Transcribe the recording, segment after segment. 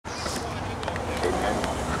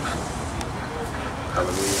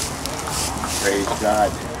Praise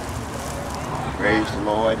God. Praise the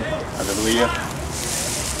Lord. Hallelujah.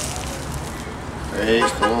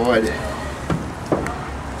 Praise the Lord.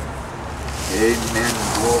 Amen.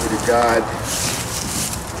 Glory to God.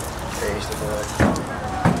 Praise the Lord.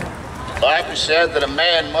 The Bible says that a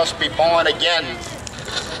man must be born again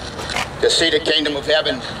to see the kingdom of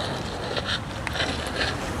heaven.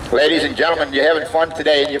 Ladies and gentlemen, you're having fun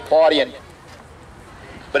today and you're partying.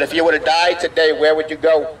 But if you were to die today, where would you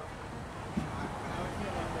go?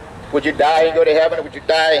 Would you die and go to heaven, or would you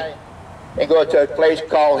die and go to a place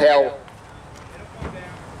called hell?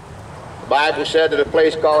 The Bible said that a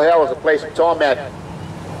place called hell is a place of torment.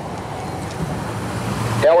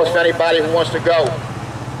 Hell is for anybody who wants to go.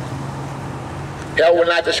 Hell will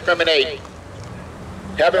not discriminate.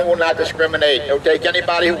 Heaven will not discriminate. It'll take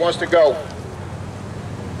anybody who wants to go.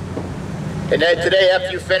 And then today,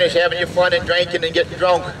 after you finish having your fun and drinking and getting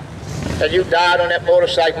drunk, and you died on that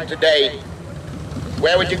motorcycle today,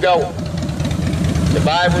 where would you go? The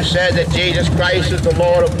Bible says that Jesus Christ is the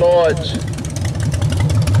Lord of Lords.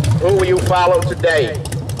 Who will you follow today?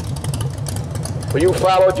 Will you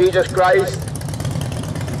follow Jesus Christ?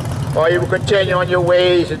 Or you will continue on your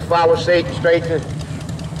ways and follow Satan straight to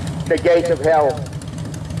the gates of hell?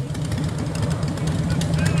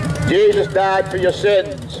 Jesus died for your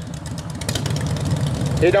sins.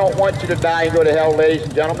 He don't want you to die and go to hell, ladies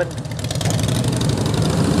and gentlemen.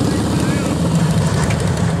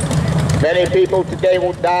 Many people today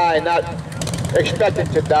will die not expecting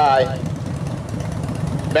to die.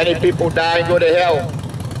 Many people die and go to hell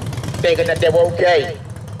thinking that they were okay.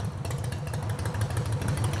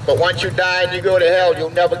 But once you die and you go to hell,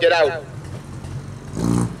 you'll never get out.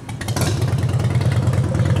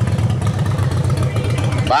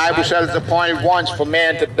 The Bible says it's appointed once for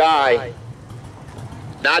man to die.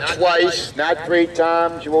 Not twice, not 3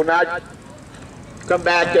 times. You will not come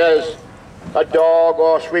back as a dog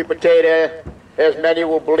or a sweet potato, as many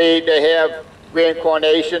will believe they have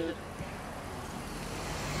reincarnation.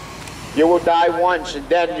 You will die once and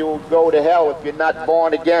then you will go to hell if you're not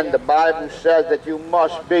born again. The Bible says that you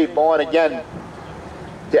must be born again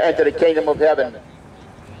to enter the kingdom of heaven.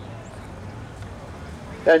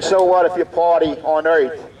 And so what if you party on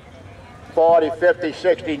earth 40, 50,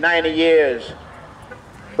 60, 90 years,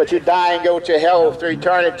 but you die and go to hell for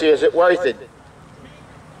eternity? Is it worth it?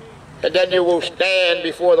 And then you will stand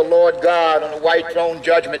before the Lord God on the white throne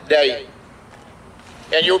judgment day.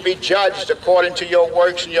 And you'll be judged according to your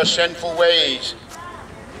works and your sinful ways.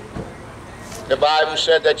 The Bible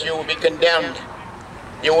said that you will be condemned.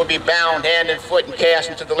 You will be bound hand and foot and cast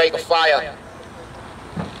into the lake of fire.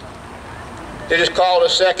 It is called a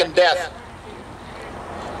second death.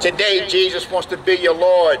 Today, Jesus wants to be your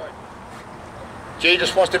Lord.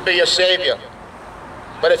 Jesus wants to be your Savior.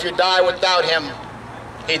 But if you die without Him,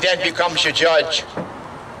 He then becomes your judge.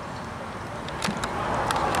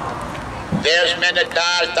 There's men that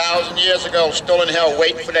died 1,000 years ago still in hell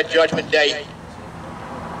waiting for that judgment day.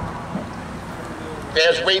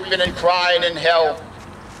 There's weeping and crying in hell.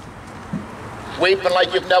 Weeping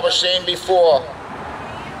like you've never seen before.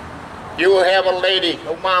 You will have a lady,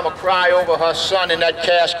 a mama, cry over her son in that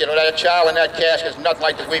casket, or that child in that casket. It's nothing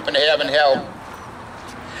like the weeping they have in hell.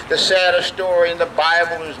 The saddest story in the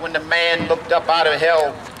Bible is when the man looked up out of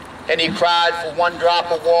hell and he cried for 1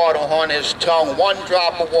 drop of water on his tongue. 1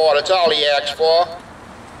 drop of water, that's all he asked for.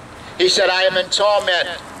 He said, I am in torment.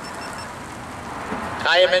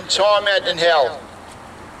 I am in torment in hell.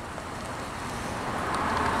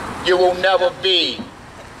 You will never be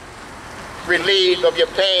relieved of your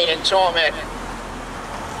pain and torment,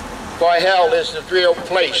 for hell is the real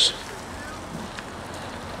place.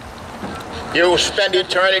 You will spend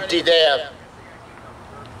eternity there.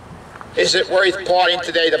 Is it worth partying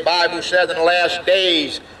today? The Bible says in the last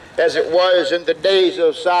days, as it was in the days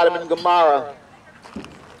of Sodom and Gomorrah,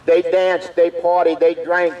 they danced, they partied, they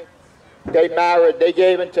drank, they married, they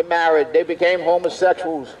gave into marriage, they became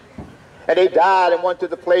homosexuals, and they died and went to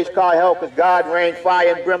the place called hell because God rained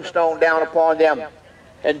fire and brimstone down upon them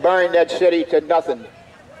and burned that city to nothing.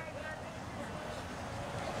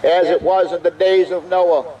 As it was in the days of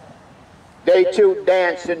Noah, they too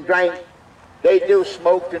danced and drank. They too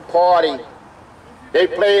smoked and partied. They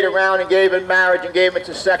played around and gave in marriage and gave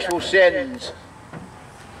into sexual sins.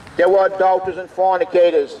 There were adulterers and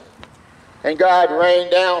fornicators. And God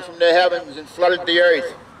rained down from the heavens and flooded the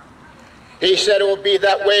earth. He said it will be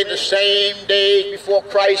that way the same days before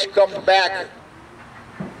Christ comes back,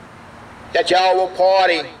 that y'all will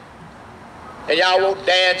party and y'all will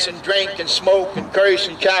dance and drink and smoke and curse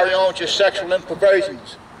and carry on with your sexual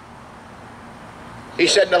imperversions. He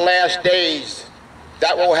said in the last days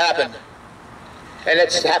that will happen. And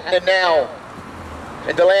it's happening now.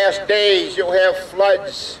 In the last days, you'll have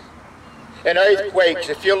floods and earthquakes.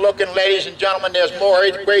 If you're looking, ladies and gentlemen, there's more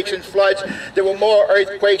earthquakes and floods. There were more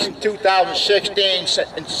earthquakes in 2016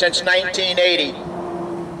 since 1980.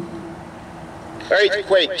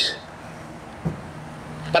 Earthquakes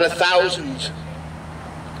by the thousands.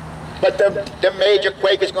 But the major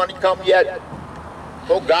quake is going to come yet.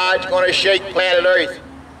 Oh, God's going to shake planet Earth.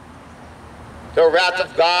 The wrath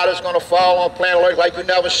of God is going to fall on planet Earth like you've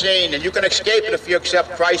never seen. And you can escape it if you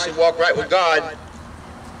accept Christ and walk right with God.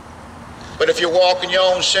 But if you walk in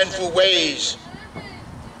your own sinful ways,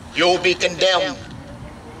 you'll be condemned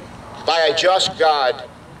by a just God.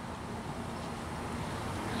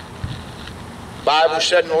 The Bible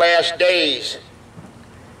said in the last days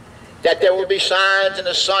that there will be signs in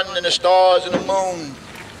the sun and the stars and the moon.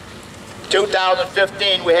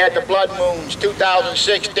 2015 we had the blood moons.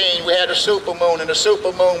 2016 we had the super moon, and the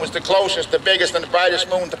super moon was the closest, the biggest, and the brightest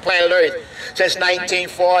moon to planet Earth since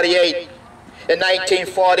 1948. And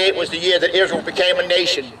 1948 was the year that Israel became a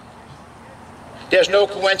nation. There's no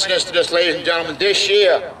coincidence to this, ladies and gentlemen. This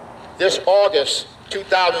year, this August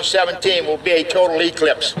 2017 will be a total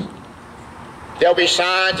eclipse. There'll be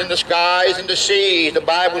signs in the skies and the seas. The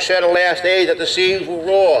Bible said in the last days that the seas will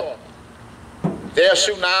roar. There's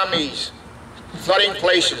tsunamis, flooding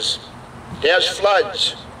places. There's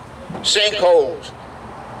floods, sinkholes,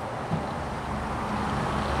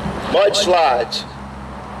 mudslides,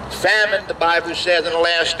 famine. The Bible says in the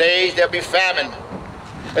last days there'll be famine.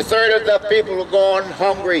 A third of the people are going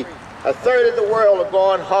hungry. A third of the world are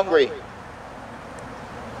going hungry.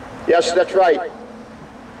 Yes, that's right.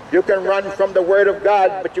 You can run from the Word of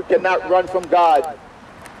God, but you cannot run from God.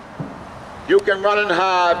 You can run and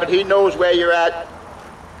hide, but He knows where you're at.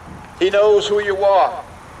 He knows who you are.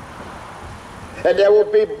 And there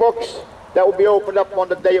will be books that will be opened up on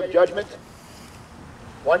the day of judgment.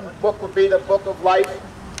 One book will be the book of life.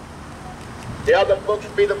 The other books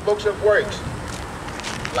will be the books of works.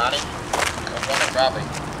 Lonnie, don't go on that property.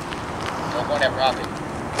 Don't go on that property.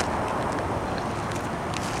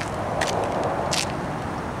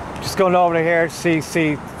 Just going over here to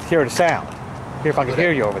hear the sound. Hear if I can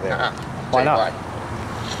hear you over there. Why not?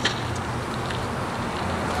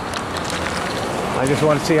 I just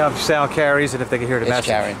want to see how the sound carries and if they can hear the message.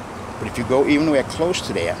 It's carrying. But if you go even where close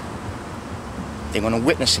to there, they're going to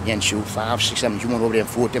witness against you. 5, 6, 7. You went over there and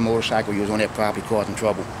fought their motorcycle. You was on their property causing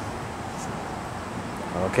trouble.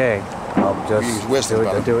 Okay. I'll just use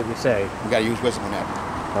wisdom, do what you say. We got to use wisdom on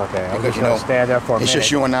that. Okay. I'm just going to stand there for a minute. It's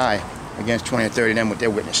just you and I against 20 or 30 of them with their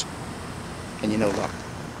witness. And you know, the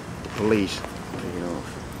police, you know.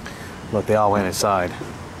 Look, they all went inside.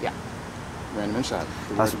 Yeah. Ran them inside.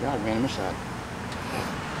 The word of God ran them inside.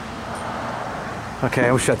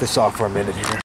 Okay, we'll shut this off for a minute here.